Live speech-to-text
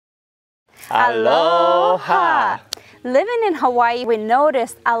Aloha! Living in Hawaii, we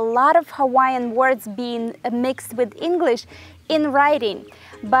noticed a lot of Hawaiian words being mixed with English in writing,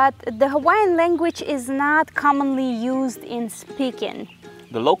 but the Hawaiian language is not commonly used in speaking.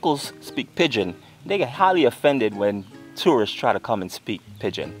 The locals speak Pidgin. They get highly offended when tourists try to come and speak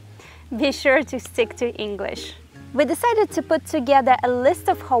Pidgin. Be sure to stick to English. We decided to put together a list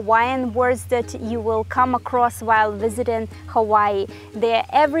of Hawaiian words that you will come across while visiting Hawaii. They're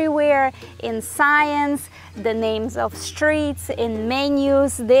everywhere in science, the names of streets, in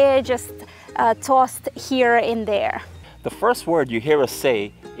menus. They're just tossed here and there. The first word you hear us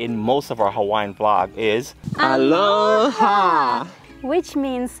say in most of our Hawaiian vlog is Aloha, which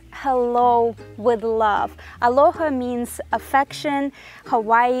means hello with love. Aloha means affection.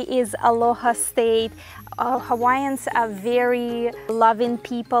 Hawaii is Aloha state. Hawaiians are very loving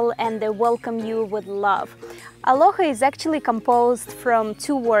people and they welcome you with love. Aloha is actually composed from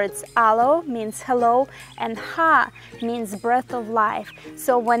two words. Alo means hello and ha means breath of life.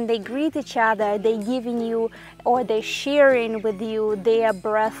 So when they greet each other, they're giving you or they're sharing with you their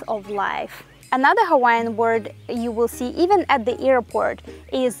breath of life. Another Hawaiian word you will see even at the airport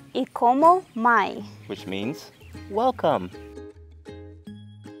is ikomo mai, which means welcome.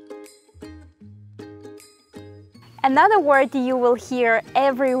 Another word you will hear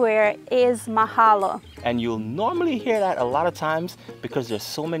everywhere is mahalo. And you'll normally hear that a lot of times because there's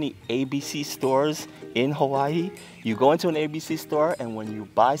so many ABC stores in Hawaii. You go into an ABC store and when you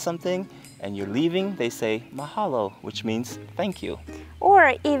buy something and you're leaving, they say mahalo, which means thank you.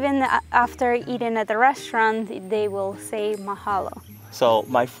 Or even after eating at the restaurant, they will say mahalo. So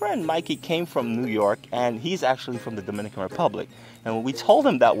my friend Mikey came from New York and he's actually from the Dominican Republic. And when we told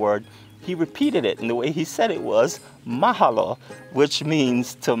him that word, he repeated it, and the way he said it was mahalo, which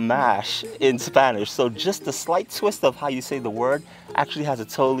means to mash in Spanish. So just a slight twist of how you say the word actually has a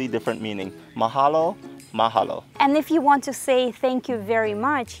totally different meaning. Mahalo, mahalo. And if you want to say thank you very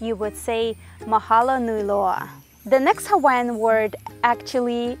much, you would say mahalo nui loa. The next Hawaiian word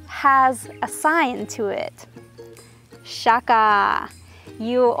actually has a sign to it. Shaka.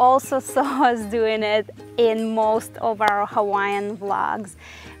 You also saw us doing it in most of our Hawaiian vlogs,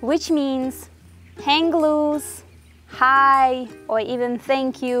 which means hang loose, hi, or even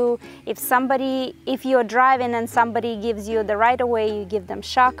thank you. If you're driving and somebody gives you the right of way, you give them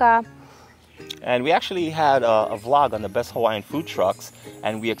shaka. And we actually had a vlog on the best Hawaiian food trucks,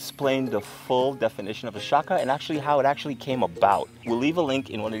 and we explained the full definition of a shaka and actually how it actually came about. We'll leave a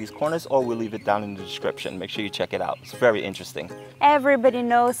link in one of these corners or we'll leave it down in the description. Make sure you check it out. It's very interesting. Everybody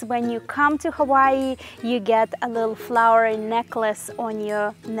knows when you come to Hawaii, you get a little flower necklace on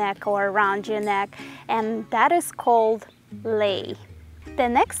your neck or around your neck, and that is called lei. The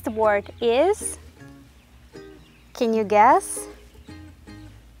next word is, can you guess?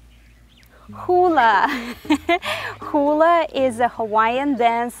 Hula. Hula is a Hawaiian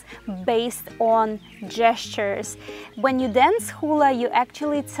dance based on gestures. When you dance hula, you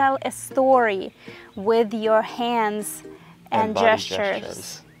actually tell a story with your hands and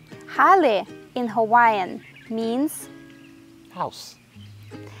gestures. Hale in Hawaiian means house.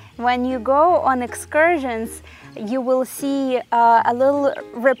 When you go on excursions, you will see a little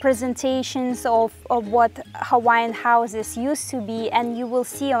representations of what Hawaiian houses used to be, and you will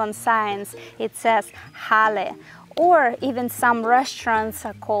see on signs it says hale, or even some restaurants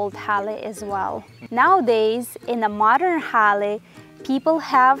are called hale as well. Nowadays, in a modern hale, people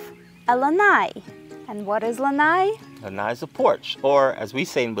have a lanai. And what is lanai? Lanai is a porch, or as we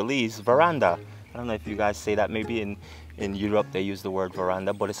say in Belize, veranda. I don't know if you guys say that. Maybe in Europe they use the word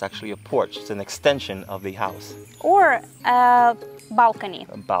veranda, but it's actually a porch. It's an extension of the house. Or a balcony.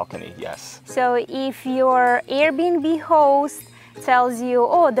 A balcony, yes. So if your Airbnb host tells you,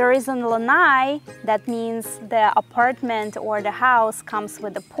 oh, there is a lanai, that means the apartment or the house comes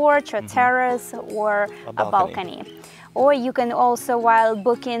with a porch or terrace or a balcony. Or you can also, while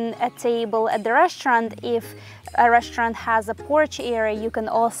booking a table at the restaurant, if a restaurant has a porch area, you can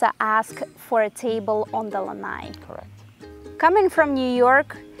also ask for a table on the lanai. Correct. Coming from New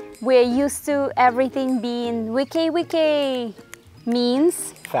York, we're used to everything being wiki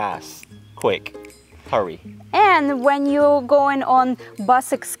means fast, quick, hurry. And when you're going on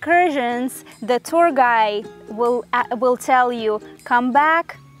bus excursions, the tour guide will tell you, come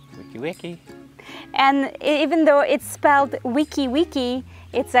back. Wiki. And even though it's spelled wiki,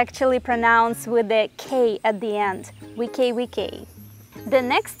 it's actually pronounced with a K at the end, wiki. The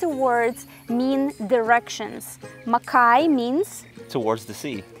next two words mean directions. Makai means towards the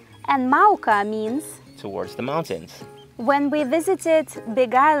sea. And Mauka means towards the mountains. When we visited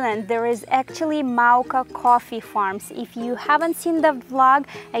Big Island, there is actually Mauka coffee farms. If you haven't seen the vlog,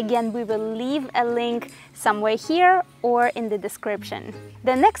 again, we will leave a link somewhere here or in the description.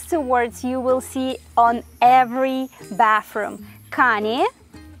 The next two words you will see on every bathroom: kani,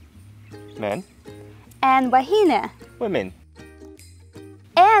 Men. and wahine, Women.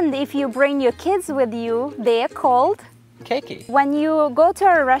 and if you bring your kids with you, they are called Keiki. when you go to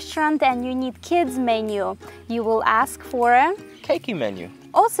a restaurant and you need kids menu, you will ask for a Keiki menu.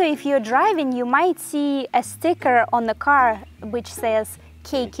 also, if you're driving, you might see a sticker on the car which says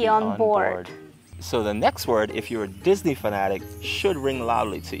keiki on board. So the next word, if you're a Disney fanatic, should ring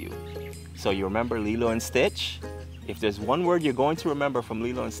loudly to you. So you remember Lilo and Stitch? If there's one word you're going to remember from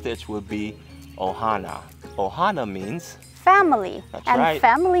Lilo and Stitch, will be ohana. Ohana means family. That's and right.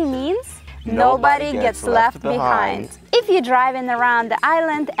 Family means nobody gets left behind. If you're driving around the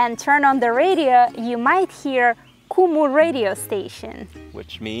island and turn on the radio, you might hear Kumu radio station,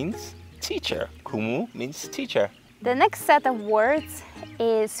 which means teacher. Kumu means teacher. The next set of words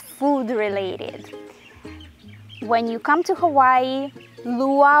is food related. When you come to Hawaii,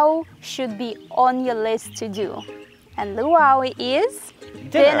 luau should be on your list to do. And luau is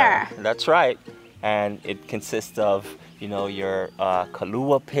dinner. That's right. And it consists of, you know, your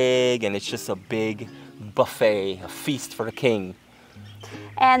kalua pig, and it's just a big buffet, a feast for the king.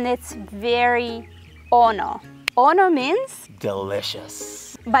 And it's very ono. Ono means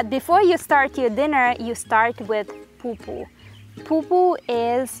delicious. But before you start your dinner, you start with pupu. Pupu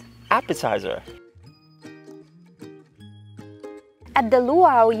is appetizer. At the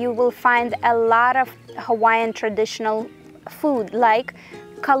luau, you will find a lot of Hawaiian traditional food like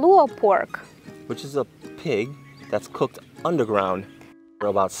kalua pork, which is a pig that's cooked underground for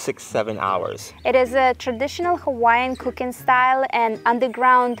about 6-7 hours. It is a traditional Hawaiian cooking style, and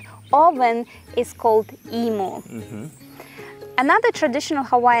underground oven is called imu. Another traditional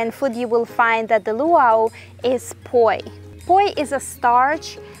Hawaiian food you will find at the luau is poi. Poi is a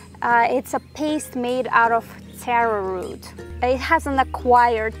starch. It's a paste made out of taro root. It has an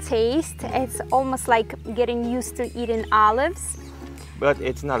acquired taste. It's almost like getting used to eating olives. But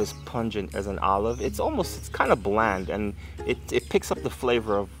it's not as pungent as an olive. It's kind of bland, and it picks up the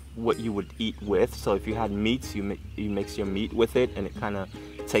flavor of what you would eat with. So if you had meats, you mix your meat with it, and it kind of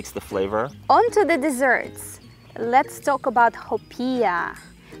takes the flavor. On to the desserts. Let's talk about hopia.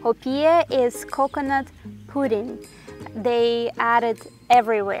 Hopia is coconut pudding. They add it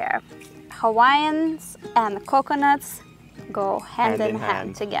everywhere. Hawaiians and coconuts go hand in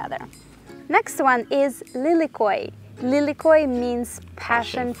hand together. Next one is lilikoi. Lilikoi means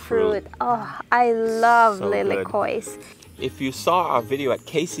passion fruit. Oh, I love lilikois. If you saw our video at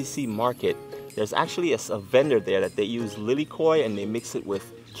KCC Market, there's actually a vendor there that they use lilikoi and they mix it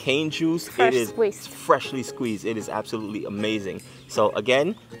with cane juice. It is freshly squeezed. It is absolutely amazing. So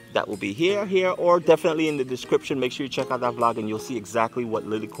again, that will be here, or definitely in the description. Make sure you check out that vlog and you'll see exactly what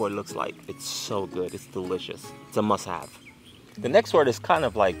lilikoi looks like. It's so good. It's delicious. It's a must-have. The next word is kind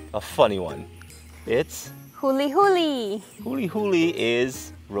of like a funny one. It's huli huli. Huli huli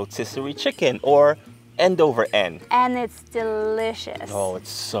is rotisserie chicken, or end over end. And it's delicious. Oh, it's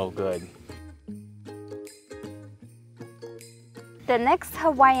so good. The next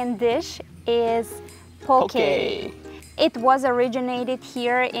Hawaiian dish is poke. It was originated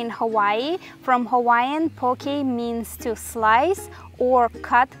here in Hawaii. From Hawaiian, poke means to slice or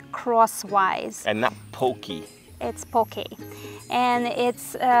cut crosswise. And not pokey. It's poke. And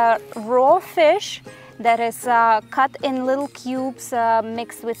it's raw fish that is cut in little cubes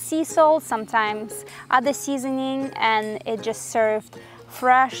mixed with sea salt, sometimes other seasoning, and it just served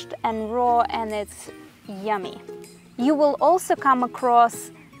fresh and raw, and it's yummy. You will also come across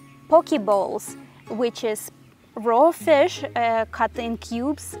poke bowls, which is raw fish cut in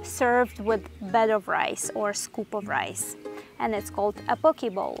cubes served with bed of rice or scoop of rice, and it's called a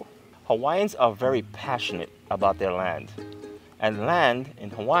poke bowl. Hawaiians are very passionate about their land, and land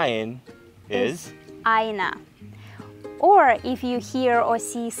in Hawaiian is aina. Or if you hear or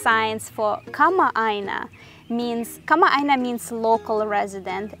see signs for kama aina means local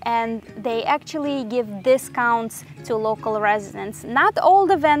resident, and they actually give discounts to local residents. Not all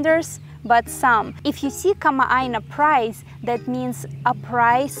the vendors, but some. If you see kama aina price, that means a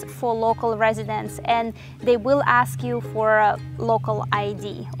price for local residents, and they will ask you for a local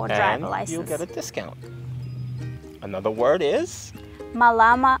ID or driver license. You'll get a discount. Another word is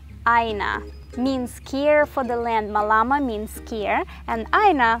malama aina. Means care for the land. Malama means care, and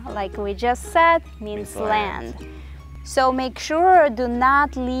aina, like we just said, means land. So make sure do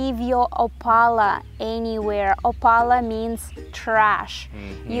not leave your opala anywhere. Opala means trash.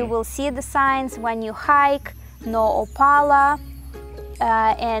 You will see the signs when you hike. no opala.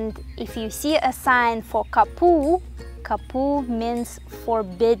 And if you see a sign for kapu, kapu means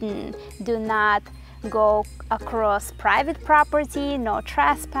forbidden. Do not go across private property, no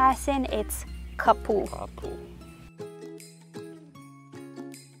trespassing. It's kapu. Kapu.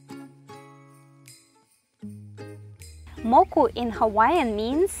 Moku in Hawaiian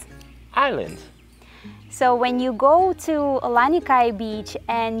means Island. so when you go to Lanikai Beach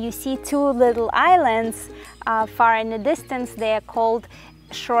and you see two little islands far in the distance, they are called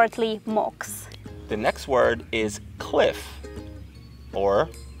shortly moks. The next word is cliff or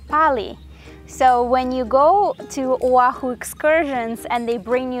Pali. So when you go to Oahu excursions and they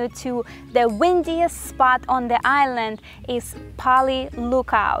bring you to the windiest spot on the island is Pali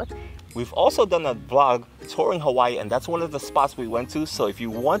Lookout. We've also done a vlog touring Hawaii, and that's one of the spots we went to. So if you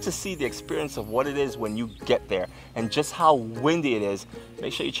want to see the experience of what it is when you get there and just how windy it is,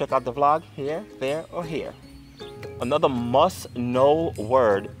 make sure you check out the vlog here, there, or here. Another must-know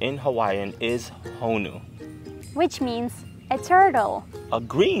word in Hawaiian is honu, Which means a turtle. a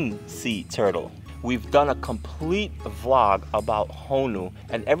green sea turtle. We've done a complete vlog about honu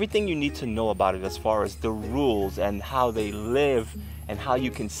and everything you need to know about it as far as the rules and how they live and how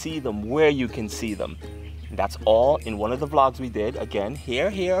you can see them, where you can see them. And that's all in one of the vlogs we did. Again,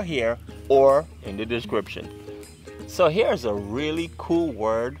 here, or in the description. So here's a really cool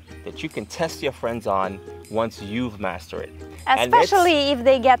word that you can test your friends on once you've mastered it. Especially if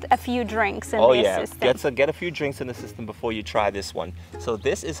they get a few drinks in their system. Get a few drinks in the system before you try this one. So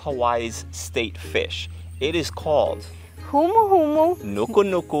this is Hawaii's state fish. It is called Humu humu nuku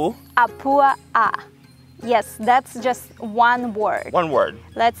nuku. apua a. Yes, that's just one word. One word.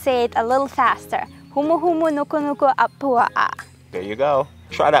 Let's say it a little faster. Humu humu nuku nuku apua a. There you go.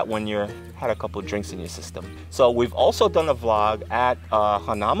 Try that when you're had a couple drinks in your system. So we've also done a vlog at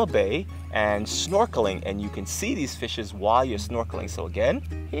Hanama Bay and snorkeling, and you can see these fishes while you're snorkeling. So again,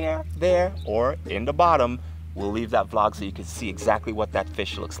 here, there, or in the bottom, we'll leave that vlog so you can see exactly what that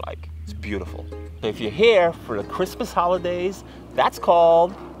fish looks like. It's beautiful. So if you're here for the Christmas holidays, that's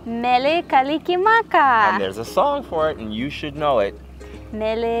called Mele kalikimaka. and there's a song for it, and you should know it.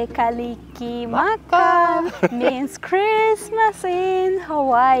 Mele kalikimaka means Christmas in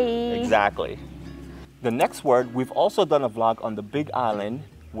Hawaii. Exactly. The next word, we've also done a vlog on the Big Island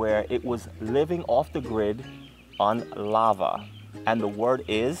where it was living off the grid on lava. And the word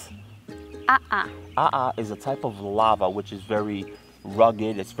is? A'a. A'a is a type of lava which is very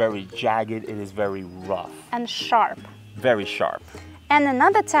rugged, it's very jagged, it is very rough. And sharp. Very sharp. And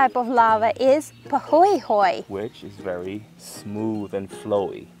another type of lava is pahoihoi. Which is very smooth and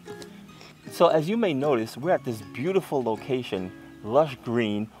flowy. So as you may notice, we're at this beautiful location, lush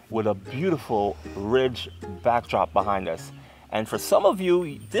green, with a beautiful ridge backdrop behind us. And for some of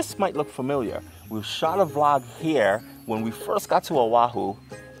you, this might look familiar. We've shot a vlog here when we first got to Oahu,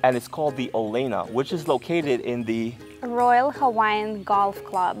 and it's called the ALOHA, which is located in the Royal Hawaiian Golf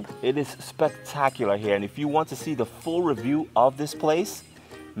Club. It is spectacular here, and if you want to see the full review of this place,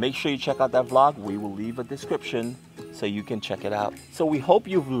 make sure you check out that vlog. We will leave a description so you can check it out. So we hope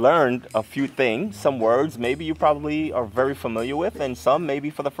you've learned a few things, some words maybe you probably are very familiar with, and some maybe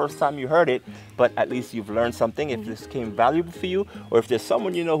for the first time you heard it, but at least you've learned something. If this came valuable for you, or if there's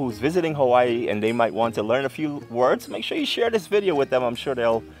someone you know who's visiting Hawaii and they might want to learn a few words, make sure you share this video with them. I'm sure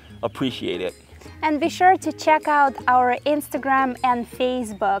they'll appreciate it. And be sure to check out our Instagram and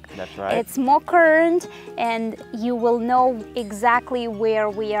Facebook. That's right. It's more current and you will know exactly where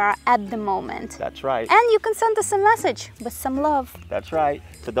we are at the moment. That's right. And you can send us a message with some love. That's right.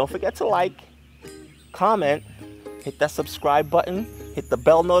 So don't forget to like, comment, hit that subscribe button, hit the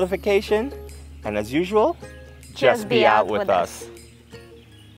bell notification, and as usual, just be out with us.